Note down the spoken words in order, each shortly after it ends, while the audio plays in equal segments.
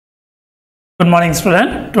Good morning student.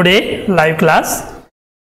 Today live class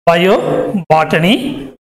bio botany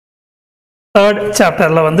third chapter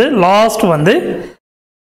la vandu last vandu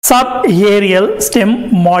subaerial stem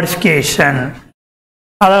modification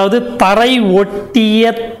அதாவது தரை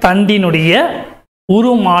ஒட்டிய தண்டினுடைய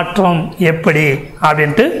உருமாற்றம் எப்படி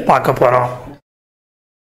அப்படினு பார்க்க போறோம்.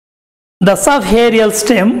 The subaerial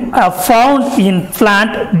stem are found in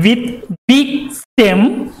plant with big stem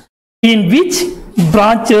in which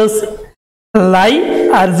branches lie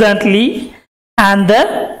horizontally on the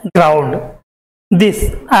ground. These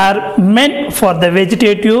are meant for the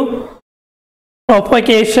vegetative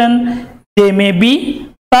propagation. They may be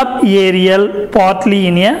subaerial, partly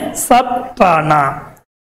in a subtrana.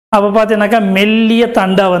 அப்போ பார்த்தீங்கன்னாக்கா மெல்லிய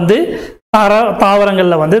தண்டா வந்து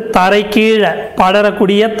தாவரங்களில் வந்து தரை கீழே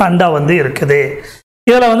படரக்கூடிய தண்டா வந்து இருக்குது.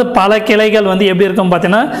 இதில் வந்து பல கிளைகள் வந்து எப்படி இருக்கும்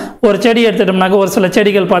பார்த்தீங்கன்னா, ஒரு செடி எடுத்துட்டோம்னாக்கா ஒரு சில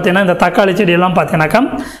செடிகள் பார்த்தீங்கன்னா இந்த தக்காளி செடியெல்லாம் பார்த்தீங்கன்னாக்கா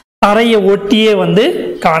தரையை ஒட்டியே வந்து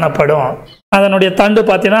காணப்படும். அதனுடைய தண்டு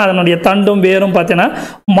பார்த்தீங்கன்னா அதனுடைய தண்டும் வேரும் பார்த்தீங்கன்னா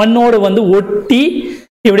மண்ணோடு வந்து ஒட்டி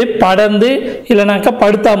இப்படி படர்ந்து இல்லைனாக்கா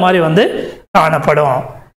படுத்தா மாதிரி வந்து காணப்படும்.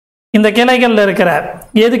 இந்த கிளைகளில் இருக்கிற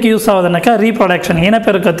எதுக்கு யூஸ் ஆகுதுனாக்கா ரீப்ரொடக்ஷன்,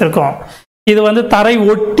 இனப்பெருக்கத்திற்கும். இது வந்து தரை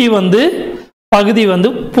ஒட்டி வந்து பகுதி வந்து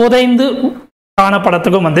புதைந்து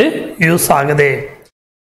காணப்படத்துக்கும் வந்து யூஸ் ஆகுது.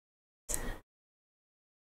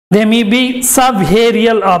 They may be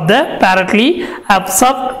subaerial of the partly of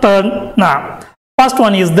subterna. First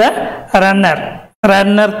one is the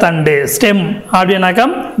runner தண்டு ஸ்டெம் அப்படின்னாக்கா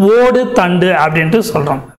ஓடு தண்டு அப்படின்ட்டு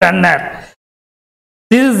சொல்றோம். runner.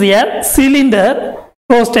 This is a cylinder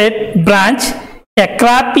prostate branch, a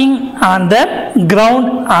crapping on the ground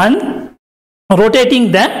and rotating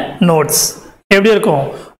the nodes. எப்படி இருக்கும்?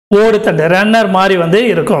 ஓடு தண்டு ரன்னர் மாதிரி வந்து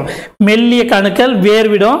இருக்கும். மெல்லிய கணுக்கள்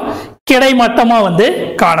வேர்விடும் கிடைமட்டமா வந்து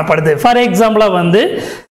காணப்படுது. ஃபார் எக்ஸாம்பிளா வந்து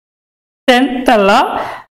சென்டல்லா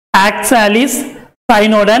ஆக்சாலிஸ்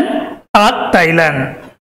சைனோடன் டைலன்.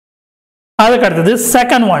 அதுக்கு அடுத்தது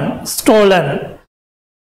second one stolon.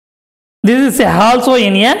 This is also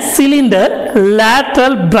in a cylinder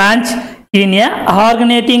lateral branch in a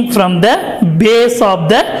originating from the base of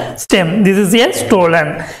the stem. This is a stolon.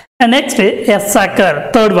 And next a sucker,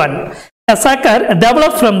 third one. A sucker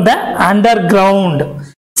developed from the underground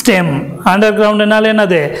stem. Underground என்னால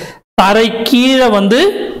என்னது? தரை கீழே வந்து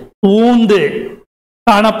ஊந்து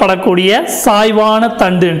காணப்படக்கூடிய சாய்வான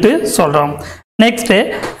தண்டுன்ட்டு சொல்றோம். Next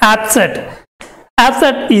abscess.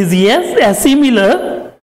 Abscess is a similar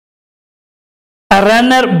a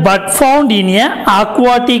runner but found in a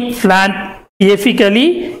aquatic plant epically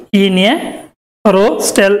in a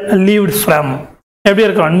rostral lived from. எப்படி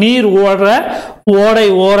இருக்கும்? நீர் ஓடுற ஓடை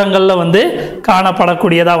ஓரங்கள்ல வந்து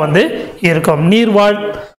காணப்படக்கூடியதா வந்து இருக்கும். நீர்வாழ்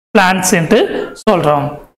பிளான்ட்ஸ் என்று சொல்றோம்.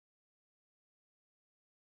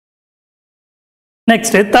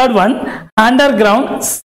 Next third one underground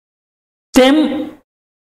stem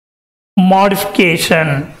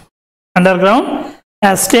modification. Underground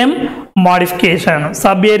stem modification,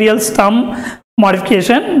 subaerial stem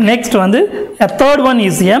modification. Next வந்து a third one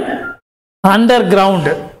is a underground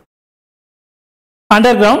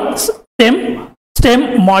stem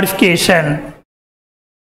modification.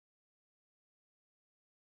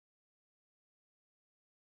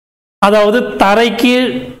 அதாவது தரைக்கு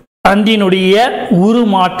தண்டினுடைய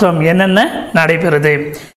உருமாற்றம் என்னென்ன நடைபெறுது?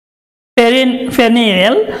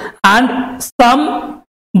 perennial and some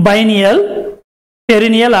perennial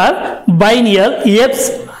or biennial apes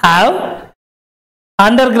have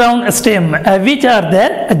underground stem which are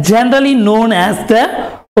generally known as the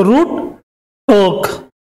root stock.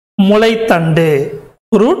 mulai தண்டு.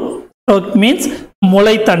 root stock means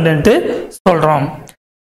mulai தண்டுன்ட்டு சொல்றோம்.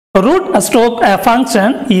 root stock function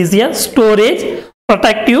is a storage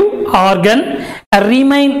protective organ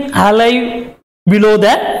remain alive below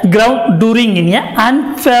the ground during in a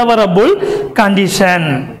unfavorable condition.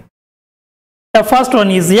 The first one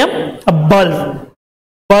is a bulb.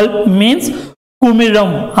 Bulb means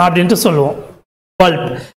குமிழம் அப்படின்ட்டு சொல்லுவோம். Bulb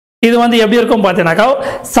இது வந்து எப்படி இருக்கும் பார்த்தீங்கன்னாக்கா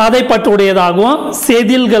சதைப்பட்டு உடையதாகவும்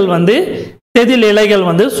செதில்கள் வந்து செதில் இலைகள்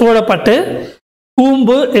வந்து சூழப்பட்டு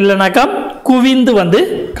கூம்பு இல்லைனாக்கா குவிந்து வந்து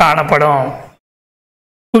காணப்படும்.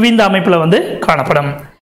 குவிந்த அமைப்புல வந்து காணப்படும்.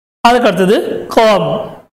 அதுக்கு அடுத்தது com.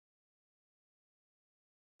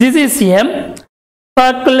 This is a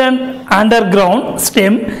circular underground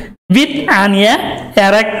stem with an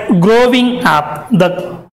erect growing up. The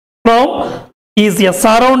crown is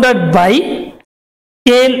surrounded by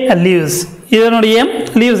scale leaves. இதனுடைய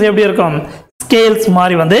leaves எப்படி இருக்கும்? scales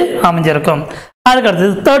மாதிரி வந்து அமைஞ்சிருக்கும். அதுக்கு அடுத்து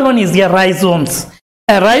third one is a rhizomes.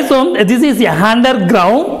 A rhizome, this is a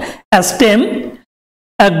underground stem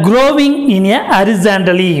growing in a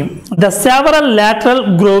horizontally. The several lateral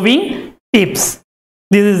growing tips.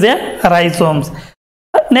 This is a rhizomes.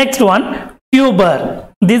 Next one, tuber.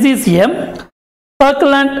 This is a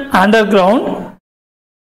succulent underground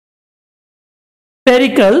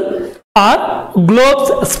spherical or globes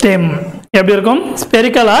stem. எப்படி இருக்கும்?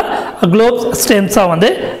 Spherical or globes stems வந்து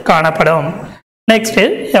காணப்படும். Next,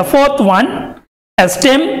 a fourth one, a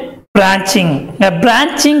stem branching. A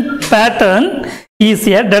branching pattern is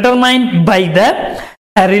determined by the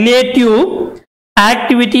relative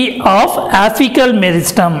activity of apical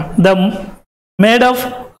meristem. The made of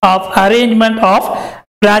arrangement of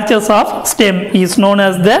branches of stem is known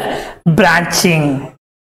as the branching.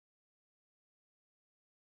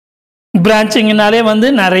 Branching நாலே வந்து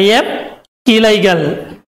நிறைய கிளைகள்.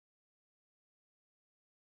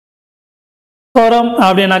 சோரம்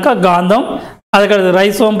அப்படினாக்கா காந்தம், அதுக்கு அடுத்து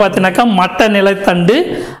rhizome பார்த்தீங்கன்னாக்கா மட்ட நிலைத்தண்டு,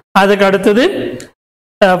 அதுக்கு அடுத்தது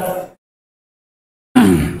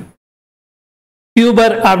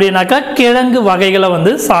டியூபர் அப்படின்னாக்கா கிழங்கு வகைகளை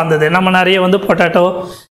வந்து சார்ந்தது. நம்ம நிறைய வந்து பொட்டேட்டோ,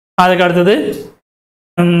 அதுக்கு அடுத்தது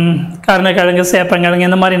கருணைக்கிழங்கு, சேப்பங்கிழங்கு,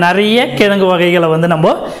 இந்த மாதிரி நிறைய கிழங்கு வகைகளை வந்து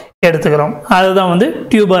நம்ம எடுத்துக்கிறோம். அதுதான் வந்து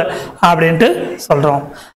டியூபர் அப்படின்ட்டு சொல்கிறோம்.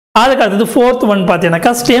 அதுக்கு அடுத்தது ஃபோர்த் ஒன்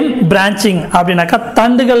பார்த்தீங்கன்னாக்கா ஸ்டெம் பிரான்ச்சிங் அப்படின்னாக்கா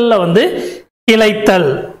தண்டுகளில் வந்து கிளைத்தல்.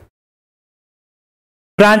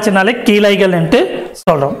 பிரான்ச்னாலே கிளைகள் என்று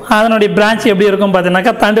சொல்கிறோம். அதனுடைய பிரான்ச் எப்படி இருக்கும்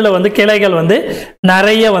பார்த்தீங்கன்னாக்கா தண்டில் வந்து கிளைகள் வந்து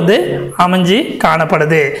நிறைய வந்து அமைஞ்சு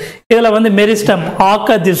காணப்படுது. இதில் வந்து மெரிஸ்டம்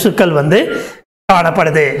ஆக்க திசுக்கள் வந்து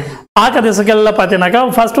காணப்படுது. ஆக்க திசுக்களில் பார்த்தீங்கன்னாக்கா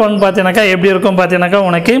ஃபர்ஸ்ட் ஒன் பார்த்தீங்கன்னாக்கா எப்படி இருக்கும் பார்த்தீங்கன்னாக்கா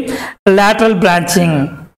உனக்கு லேட்ரல் பிரான்ச்சிங்.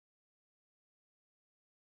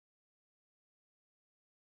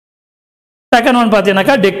 செகண்ட் ஒன்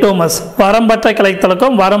பார்த்தீங்கன்னாக்கா டிக்டோமஸ், வரம்பற்ற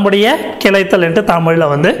கிளைத்தலுக்கும் வரம்புடைய கிளைத்தல் என்று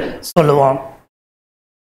தமிழில் வந்து சொல்லுவோம்.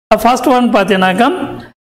 ஃபர்ஸ்ட் ஒன் பார்த்தீங்கன்னாக்கா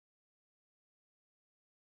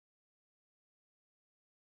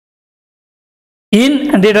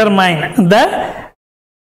indeterminate. The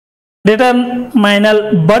determinal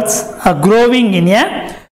buds are growing in a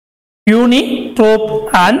unitrope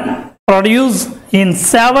and produce in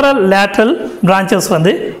several lateral branches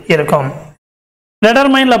வந்து இருக்கும்.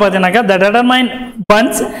 Determined பார்த்தீங்கன்னாக்கா the determined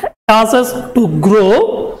buds causes to grow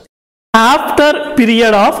after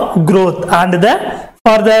period of growth and the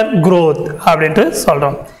further growth அப்படின்ட்டு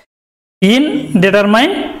சொல்றோம்.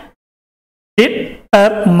 Indeterminate,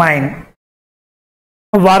 determined,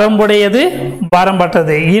 வரம்புடையது,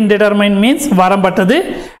 வரம்பற்றது. Indeterminate means வரம்பற்றது,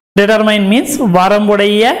 determined means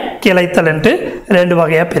வரம்புடைய கிளைத்தல் என்று ரெண்டு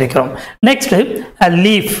வகையா பிரிக்கிறோம். Next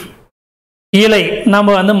leaf, இலை. நம்ம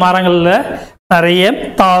வந்து மரங்களில் நிறைய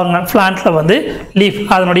பிளான்ட்ல வந்து லீஃப்,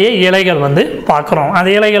 அதனுடைய இலைகள் வந்து பார்க்குறோம். அந்த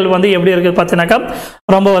இலைகள் வந்து எப்படி இருக்குது பார்த்தீங்கன்னாக்கா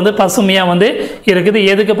ரொம்ப வந்து பசுமையாக வந்து இருக்குது.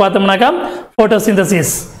 எதுக்கு பார்த்தோம்னாக்கா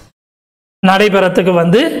ஃபோட்டோசிந்தசிஸ் நடைபெறத்துக்கு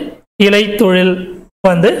வந்து இலை தொழில்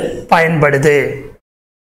வந்து பயன்படுது.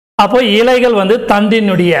 அப்போ இலைகள் வந்து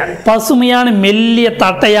தண்டினுடைய பசுமையான மெல்லிய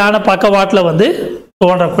தட்டையான பக்கவாட்டில் வந்து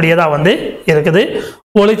தோன்றக்கூடியதாக வந்து இருக்குது.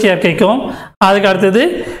 ஒளிச்சேர்க்கைக்கும், அதுக்கு அடுத்தது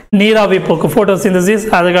நீராவி போக்கு ஃபோட்டோசிந்தசிஸ்,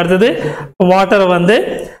 அதுக்கு அடுத்தது வாட்டரை வந்து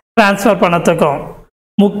டிரான்ஸ்ஃபர் பண்ணத்துக்கும்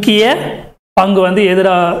முக்கிய பங்கு வந்து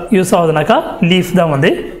எதிராக யூஸ் ஆகுதுனாக்கா லீஃப் தான்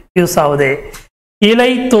வந்து யூஸ் ஆகுது.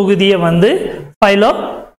 இலை தொகுதியை வந்து ஃபைலோம்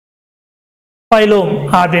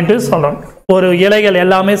அப்படின்ட்டு சொல்கிறோம். ஒரு இலைகள்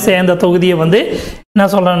எல்லாமே சேர்ந்த தொகுதியை வந்து என்ன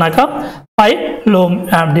சொல்கிறோம்னாக்கா ஃபைலோம்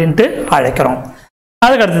அப்படின்ட்டு அழைக்கிறோம்.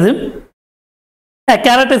 அதுக்கு அடுத்தது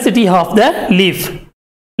characteristic of the leaf.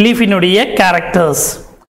 Leaf inuடைய characters.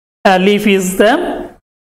 Leaf is the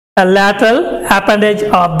lateral appendage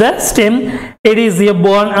of the stem. It is a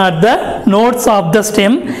borne at the nodes of the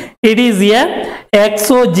stem. It is a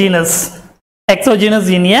exogenous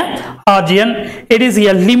in a origin. It is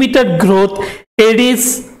a limited growth.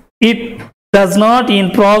 It does not in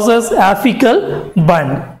process apical bud.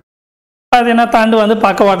 பார்த்தீங்கன்னா தண்டு வந்து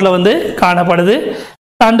பக்கவாட்டில் வந்து காணப்படுது.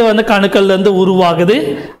 தண்டு வந்து கணுக்கள்லேருந்து உருவாகுது.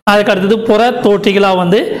 அதுக்கு அடுத்தது புற தோற்றிகளாக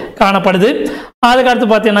வந்து காணப்படுது. அதுக்கு அடுத்து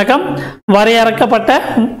பார்த்தீங்கன்னாக்கா வரையறுக்கப்பட்ட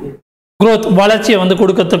குரோத் வளர்ச்சியை வந்து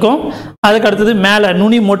கொடுக்கறதுக்கும், அதுக்கு அடுத்தது மேலே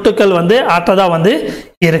நுனி மொட்டுக்கள் வந்து அற்றதாக வந்து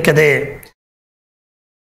இருக்குது.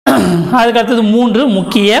 அதுக்கு அடுத்தது 3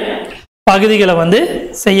 முக்கிய பகுதிகளை வந்து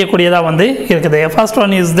செய்யக்கூடியதாக வந்து இருக்குது. First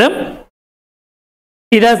one is the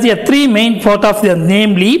it has a 3 main part of the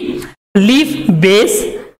namely leaf base,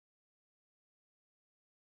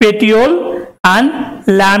 petiole and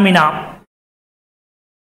lamina.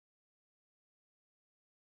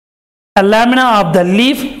 A lamina of the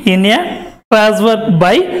leaf in a transverse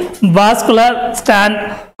by vascular stand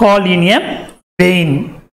called in a vein.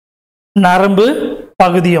 நரம்பு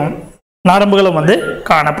பகுதியும் நரம்புகளும் வந்து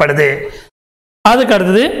காணப்படுது. அதுக்கு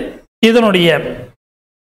அடுத்தது இதனுடைய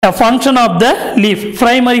function of the leaf,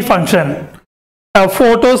 primary function.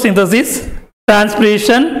 photosynthesis,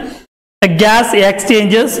 transpiration, gas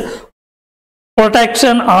exchanges,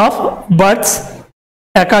 protection of buds,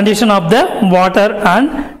 a condition of the water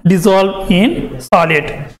and dissolve in solid.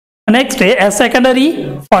 Next, a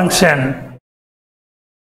secondary function.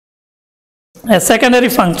 A secondary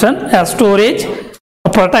function, a storage, a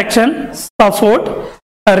protection, support,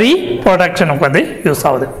 a reproduction use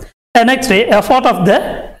of the next, a part of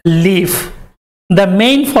the leaf. The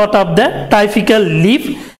main part of the typical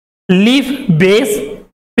leaf, leaf base,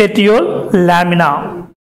 petiole, lamina.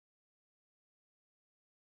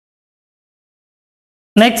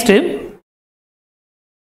 Next,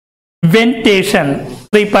 ventation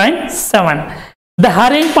 3.7. The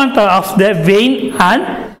arrangement of the vein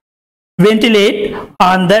and ventilate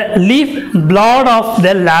on the leaf blood of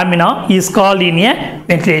the lamina is called in a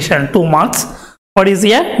ventilation. 2 marks. What is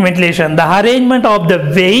a ventilation? The arrangement of the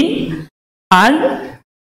vein and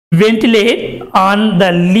ventilate on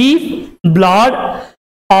the leaf blood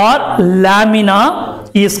or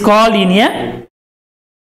lamina is called in a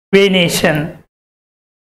venation.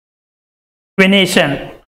 Venation.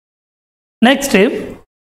 Next, a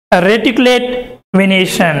reticulate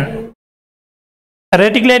venation.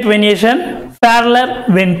 Reticulate venation, parallel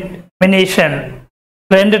venation.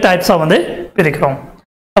 Two types of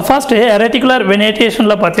first, reticular venation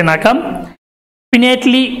la pathinaaka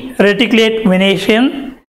pinnately reticulate venation,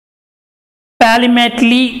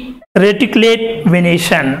 palmately reticulate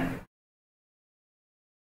venation.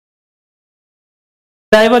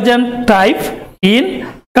 Divergent type in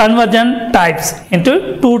convergent types into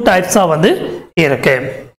 2 types of irukku.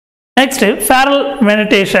 Next, feral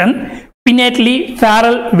venation, pinnately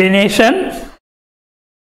feral venation,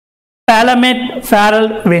 palmate feral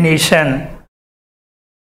venation.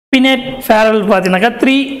 Pinnate feral pathinaaka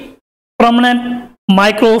 3 prominent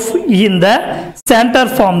microbes in the center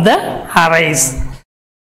from the arrays.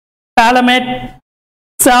 Palmate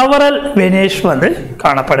several veins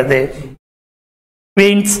kaanapadudhu.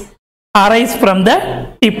 Veins arise from the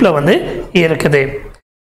tip la irukkudu.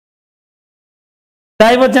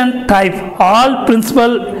 Divergent type, all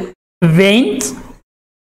principal veins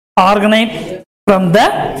originate from the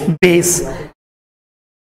base.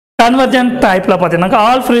 Convergent type la pathina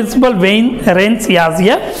all principal veins as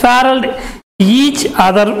a ferruled each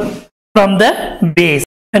other from the base.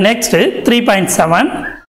 Next, 3.7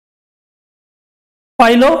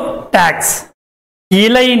 phyllotax.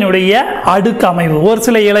 இலையினுடைய அடுக்கு அமைவு. ஒரு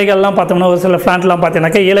சில இலைகள்லாம் பார்த்தோம்னா ஒரு சில பிளான்ட்லாம்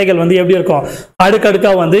பார்த்தீங்கன்னாக்கா இலைகள் எப்படி இருக்கும்,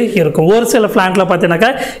 அடுக்கடுக்கா இருக்கும். ஒரு சில பிளான்ட்ல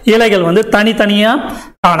பார்த்தீங்கன்னாக்கா இலைகள் தனித்தனியா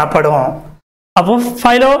காணப்படும். அப்போ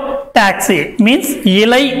phyllotaxy மீன்ஸ்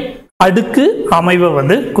இலை அடுக்கு அமைவை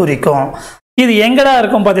குறிக்கும். இது எங்கடா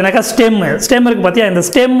இருக்கும் பார்த்தீங்கன்னாக்கா ஸ்டெம் இருக்கு பார்த்தியா, இந்த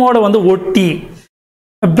ஸ்டெம்மோட ஒட்டி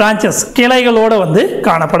branches கிளைகளோட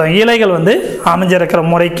காணப்படும். இலைகள் அமைஞ்சிருக்கிற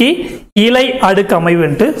முறைக்கு இலை அடுக்கு அமைவு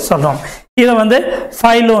என்று சொல்றோம். இதை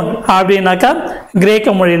ஃபைலோன் அப்படின்னாக்கா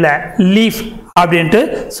கிரேக்க மொழியில லீஃப் அப்படின்ட்டு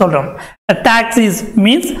சொல்றோம். டாக்ஸிஸ்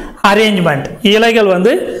மீன்ஸ் அரேஞ்ச்மெண்ட், இலைகள்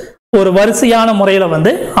ஒரு வரிசையான முறையில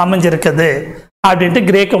அமைஞ்சிருக்குது அப்படின்ட்டு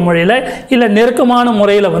கிரேக்க மொழியில இல்ல நெருக்கமான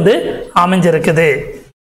முறையில அமைஞ்சிருக்குது.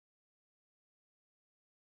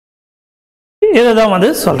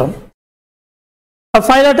 இதைதான் சொல்றோம்.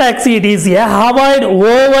 Phyllotaxy is a avoid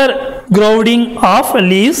overcrowding of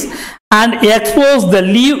leaves and expose the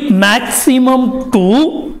leaf maximum to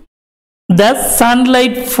the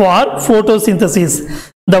sunlight for photosynthesis.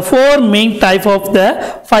 The 4 main types of the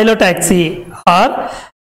phyllotaxy are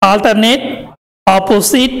alternate,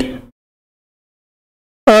 opposite,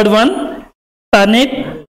 third one, ternate,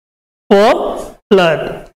 flood.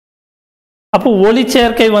 அப்போ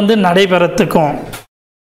ஒளிச்சேர்க்கை நடைபெறத்துக்கும்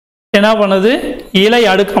என்ன பண்ணுது, இலை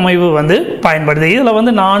அடுக்கு அமைவு பயன்படுது. இதுல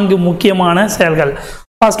 4 முக்கியமான செயல்கள்.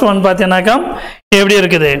 ஃபர்ஸ்ட் ஒன் பார்த்தீங்கன்னாக்கா எப்படி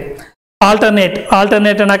இருக்குது,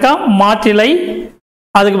 ஆல்டர்னேட்னாக்கா மாற்றிலை,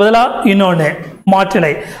 அதுக்கு பதிலாக இன்னொன்று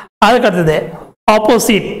மாற்றிலை. அதுக்கு அடுத்தது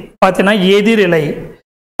ஆப்போசிட் பார்த்தீங்கன்னா எதிரிலை.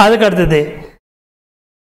 அதுக்கு அடுத்தது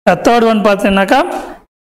தேர்ட் ஒன் பார்த்தீங்கன்னாக்கா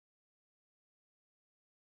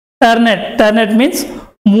டர்னெட் மீன்ஸ்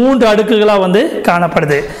 3 அடுக்குகளாக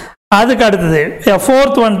காணப்படுது. அதுக்கு அடுத்தது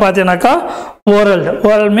ஃபோர்த் ஒன் பார்த்தீங்கன்னாக்கா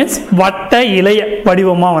ஓரல் மீன்ஸ் வட்ட இலை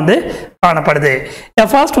வடிவமாக காணப்படுது.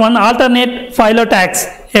 ஃபர்ஸ்ட் ஒன் ஆல்டர்னேட் phyllotax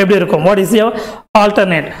எப்படி இருக்கும், what is your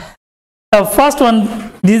alternate? First one,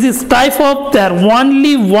 this is type of their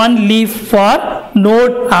only one leaf for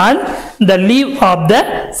note and the leave of the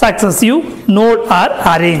successive note R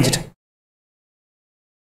arranged.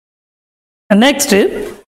 Next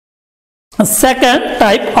second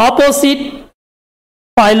type, opposite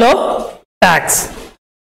phyllotax.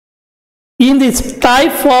 In this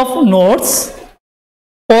type of nodes,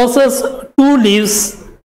 possess two leaves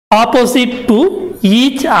opposite to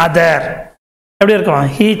each other. எப்படி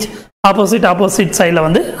இருக்கும்? each opposite sideல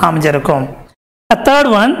வந்து அமைஞ்சிருக்கும். A third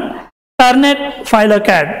one, ternate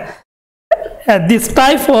phyllocad. This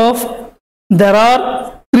type of there are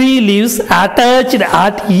 3 leaves attached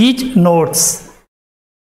at each nodes.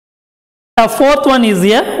 The fourth one is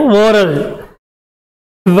a oral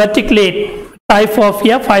verticillate type of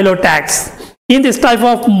a phyllotax. In this type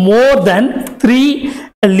of more than 3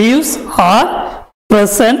 leaves are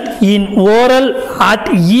present in oral at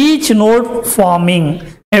each node forming.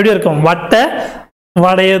 எப்படி இருக்கும்? வட்ட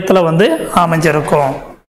வளையத்துல வந்து அமைஞ்சிருக்கும்.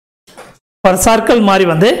 ஒரு circle மாதிரி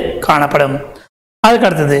வந்து காணப்படும். அதுக்கு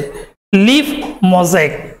அடுத்தது லீஃப்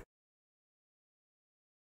மொசைக்.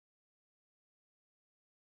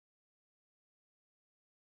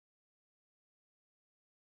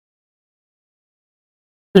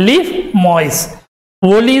 லீஃப் மாய்ஸ்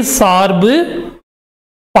ஒளி சார்பு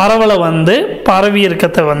பரவலை வந்து பரவி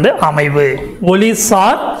இருக்கத்தை வந்து அமைவு. ஒளி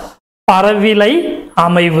சார் பரவிலை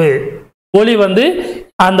அமைவு. ஒளி வந்து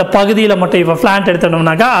அந்த பகுதியில் மட்டும் இப்போ பிளான்ட்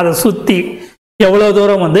எடுத்தோம்னாக்கா அதை சுற்றி எவ்வளோ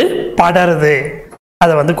தூரம் வந்து படருது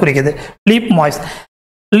அதை வந்து குறிக்குது. Leaf மாய்ஸ்.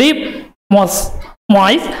 Leaf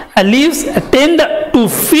மாய்ஸ் leaves tend to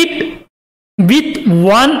fit with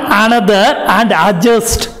one another and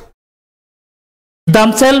adjust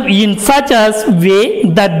themselves in such as way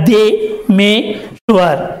that they may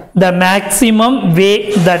share the maximum way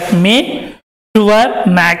that may share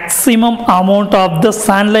maximum amount of the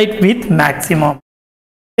sunlight with maximum.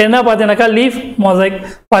 என்ன பார்த்தீங்கன்னாக்கா leaf mosaic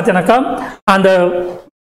பார்த்தீங்கன்னாக்கா அந்த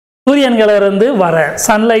சூரியன்களிலிருந்து வர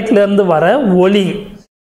சன்லைட்லேருந்து வர ஒளி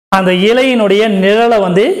அந்த இலையினுடைய நிழலை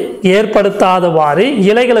வந்து ஏற்படுத்தாதவாறு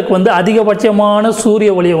இலைகளுக்கு வந்து அதிகபட்சமான சூரிய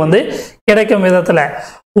ஒளியை வந்து கிடைக்கும் விதத்தில்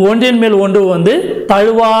ஒன்றின் மேல் ஒன்று வந்து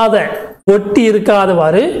தழுவாத ஒட்டி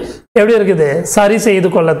இருக்காதவாறு எப்படி இருக்குது சரி செய்து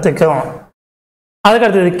கொள்ளத்துக்கும்.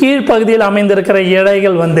 அதுக்கடுத்தது கீழ்ப்பகுதியில் அமைந்திருக்கிற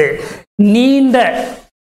இலைகள் வந்து நீண்ட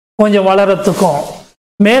கொஞ்சம் வளரத்துக்கும்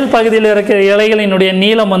மேல் பகுதியில் இருக்கிற இலைகளினுடைய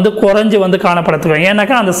நீளம் வந்து குறைஞ்சி வந்து காணப்படத்துக்கும்.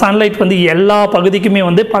 ஏன்னாக்கா அந்த சன்லைட் வந்து எல்லா பகுதிக்குமே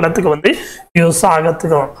வந்து படத்துக்கு வந்து யூஸ்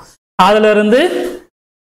ஆகிறதுக்கும் அதுல இருந்து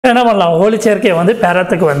என்ன பண்ணலாம் ஒளிச்சேர்க்கை வந்து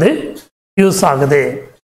பெறத்துக்கு வந்து யூஸ் ஆகுது.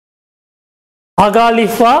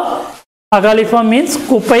 அகாலிஃபா. அகாலிஃபா மீன்ஸ்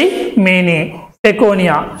குப்பை மேனி.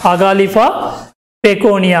 பெகோனியா. அகாலிஃபா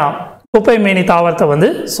பெகோனியா குப்பை மேனி தாவரத்தை வந்து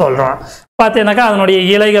சொல்றோம். பார்த்தீங்கன்னாக்கா அதனுடைய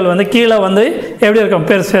இலைகள் வந்து கீழே வந்து எப்படி இருக்கும்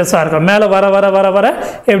பெருசு பெருசாக இருக்கும். மேலே வர வர வர வர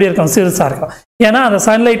எப்படி இருக்கும் சிறுசாக இருக்கும். ஏன்னா அந்த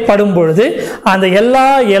சன்லைட் படும் பொழுது அந்த எல்லா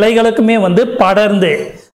இலைகளுக்குமே வந்து படர்ந்து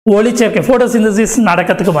ஒளிச்சேர்க்கை போட்டோசிந்தசிஸ்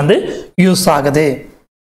நடக்கிறதுக்கு வந்து யூஸ் ஆகுது.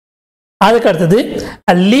 அதுக்கு அடுத்தது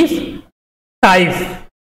லீஃப் டைப்.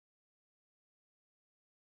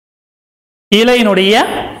 இலையினுடைய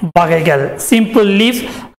வகைகள். Simple leaf,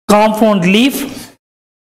 compound leaf.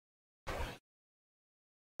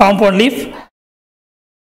 Compound leaf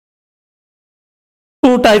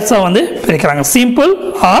 2 டைப்ஸா வந்து பிரிக்கிறாங்க. Simple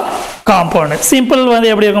R compound. சிம்பிள் வந்து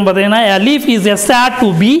எப்படி இருக்கும் பார்த்தீங்கன்னா a leaf is said to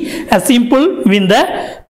be a simple with the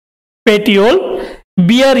petiole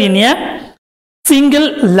bear in a single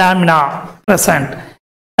lamina present.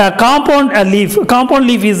 A compound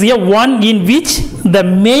leaf is a one in which the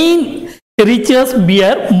main reaches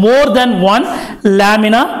bear more than one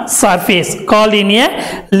lamina surface called in a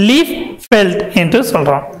leaf felt into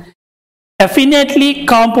சொல்றோம். A finitely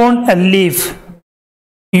compound leaf,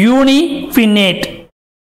 unipinnate,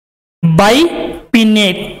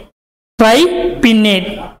 bipinnate, tripinnate,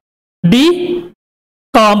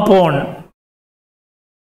 decompound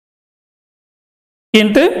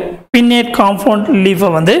into pinnate compound leaf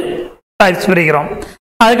வந்து types பிரிக்கிறோம்.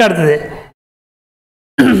 அதுக்கு அடுத்தது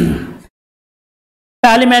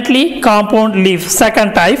Polymately compound leaf second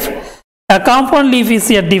type. A compound leaf is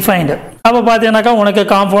a defined. அப்போ பார்த்தீங்கன்னாக்கா உனக்கு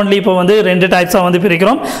compound லீஃபை வந்து 2 டைப்ஸாக வந்து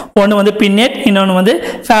பிரிக்கிறோம். ஒன்று வந்து பின்னேட், இன்னொன்று வந்து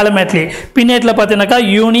ஃபேலமேட்லி. பின்னேட்டில் பார்த்தீங்கன்னாக்கா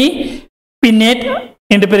யூனி பின்னேட்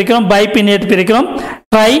என்று பிரிக்கிறோம், பை பின்னேட் பிரிக்கிறோம்,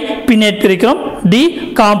 ட்ரை பின்னேட் பிரிக்கிறோம், டி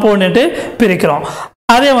காம்பவுண்ட் என்று பிரிக்கிறோம்.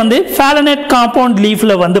 அதே வந்து ஃபேலனேட் காம்பவுண்ட்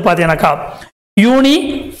லீஃபில் வந்து பார்த்தீங்கன்னாக்கா யூனி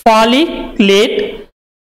ஃபாலிக்லேட்,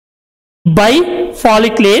 பை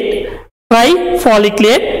ஃபாலிக்லேட், ட்ரை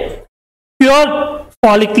ஃபாலிக்லேட், பியூர்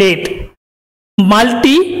ஃபாலிக்லேட்,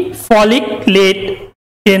 மல்டி ஃபாலிக்லேட்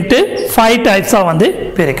என்று 5 டைப்ஸா வந்து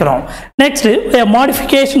பிரிக்கிறோம். Next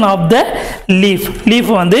modification of the leaf. Leaf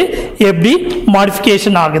வந்து எப்படி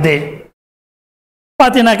மாடிஃபிகேஷன் ஆகுது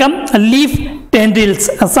பார்த்தீங்கன்னாக்கா லீஃப் tendrils.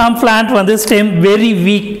 Some plant வந்து stem very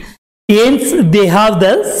weak, hence they have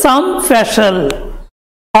the some special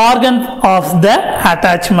organ of the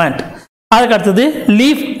attachment. அதுக்கு அடுத்தது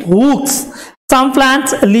leaf hooks. Some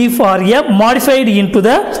plants leaf are modified into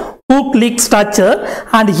the hook-like structure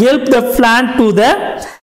and help the plant to the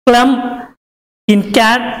clump in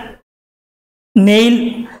cat nail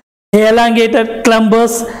elongated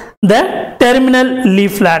clumbers the terminal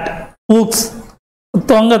leaflet hooks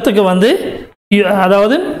தொங்கத்துக்கு வந்து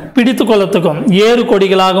அதாவது பிடித்து கொள்ளத்துக்கும் ஏறு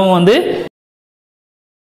கொடிகளாகவும் வந்து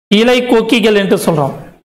இலை கொக்கிகள் என்று சொல்றோம்.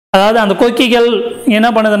 அதாவது அந்த கொக்கிகள் என்ன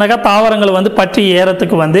பண்ணுதுனாக்கா தாவரங்கள் வந்து பற்றி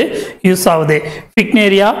ஏறத்துக்கு வந்து யூஸ் ஆகுது.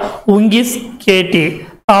 பிக்னேரியா உங்கிஸ் கேட்டி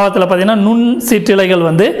தாவரத்தில் பார்த்தீங்கன்னா நுண் சிற்றிலைகள்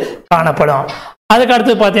வந்து காணப்படும். அதுக்கு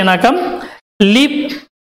அடுத்து பார்த்தீங்கன்னாக்கா லீப்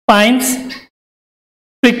பைன்ஸ்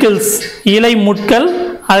பிரிக்கிள்ஸ் இலை முட்கள்,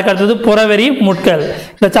 அதுக்கு அடுத்தது புறவெறி முட்கள்.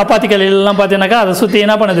 இந்த சப்பாத்திகள் எல்லாம் பார்த்தீங்கன்னாக்கா அதை சுற்றி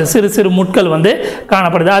என்ன பண்ணுது சிறு சிறு முட்கள் வந்து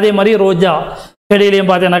காணப்படுது. அதே மாதிரி ரோஜா செடியிலையும்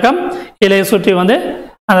பார்த்தீங்கன்னாக்கா இலையை சுற்றி வந்து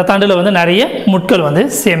அந்த தண்டில் வந்து நிறைய முட்கள் வந்து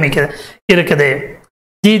இருக்குது.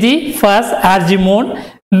 ஜிஜி ஃபர்ஸ் ஆர்ஜிமோன்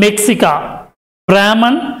மெக்சிகா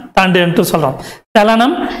பிராமன் தண்டு என்று சொல்கிறோம்.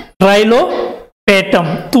 செலனம் ட்ரைலோ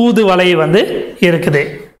பேட்டம் தூது வலை வந்து இருக்குது.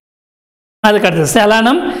 அதுக்கடுத்து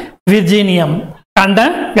செலனம் விர்ஜீனியம் கண்ட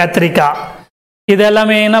கத்திரிக்கா. இது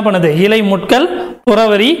எல்லாமே என்ன பண்ணுது இலை முட்கள்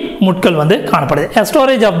புறவரி முட்கள் வந்து காணப்படுது.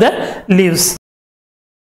 ஸ்டோரேஜ் ஆஃப் த லீவ்ஸ்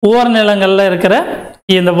ஓர் நிலங்களில் இருக்கிற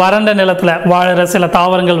இந்த வறண்ட நிலத்தில் வாழற சில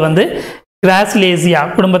தாவரங்கள் வந்து கிராஸ்லேசியா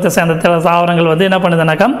குடும்பத்தை சேர்ந்த சில தாவரங்கள் வந்து என்ன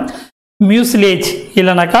பண்ணுதுனாக்கா மியூசிலேஜ்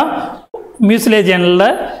இல்லைனாக்கா மியூசிலேஜ்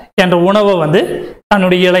என்ற உணவை வந்து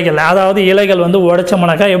தன்னுடைய இலைகள் அதாவது இலைகள் வந்து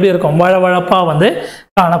உடைச்சோம்னாக்கா எப்படி இருக்கும் வழவழப்பாக வந்து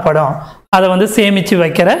காணப்படும். அதை வந்து சேமித்து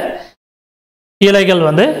வைக்கிற இலைகள்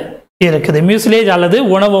வந்து இருக்குது. மியூசிலேஜ் அல்லது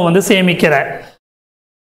உணவை வந்து சேமிக்கிற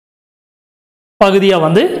பகுதியாக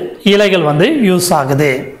வந்து இலைகள் வந்து யூஸ்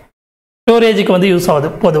ஆகுது. ஸ்டோரேஜுக்கு வந்து யூஸ் ஆகுது.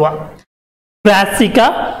 பொதுவாக பிராசிகா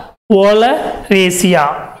ஓலரேசியா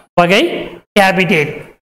வகை கேபிடேட்.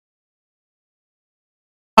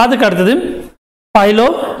 அதுக்கு அடுத்தது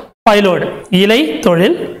பைலோடு இலை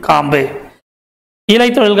தொழில் காம்பு. இலை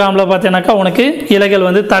தொழில் காம்பில் பார்த்தீங்கன்னாக்கா உனக்கு இலைகள்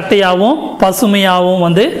வந்து தட்டையாகவும் பசுமையாகவும்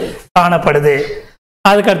வந்து காணப்படுது.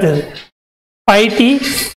 அதுக்கு அடுத்தது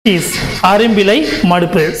பைட்டிஸ் அரும்பிலை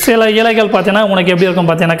மடுப்பு. சில இலைகள் பார்த்தீங்கன்னா உனக்கு எப்படி இருக்கும்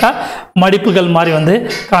பார்த்தீங்கன்னாக்கா மடிப்புகள் மாதிரி வந்து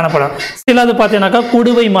காணப்படும். சிலது பார்த்தீங்கன்னாக்கா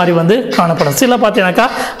குடுவை மாதிரி வந்து காணப்படும். சில பார்த்தீங்கன்னாக்கா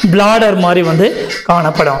பிளாடர் மாதிரி வந்து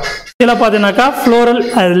காணப்படும். சில பார்த்தீங்கன்னாக்கா ஃப்ளோரல்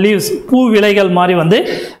லீவ்ஸ் பூ விலைகள் மாதிரி வந்து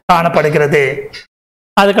காணப்படுகிறது.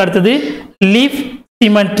 அதுக்கு அடுத்தது லீஃப்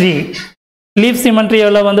சிமெண்ட்ரி. லீஃப்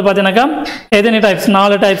சிமெண்ட்ரியில் வந்து பார்த்தீங்கன்னாக்கா எத்தனை டைப்ஸ்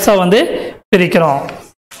 4 டைப்ஸாக வந்து பிரிக்கிறோம்.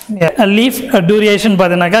 லீஃப் டியூரேஷன்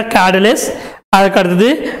பார்த்தீங்கன்னாக்கா கேடலஸ், அதுக்கு அடுத்தது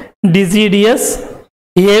டிசிடியஸ்,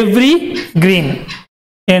 எவ்ரி கிரீன்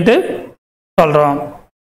என்று சொல்கிறோம்.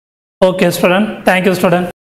 Okay student, thank you student.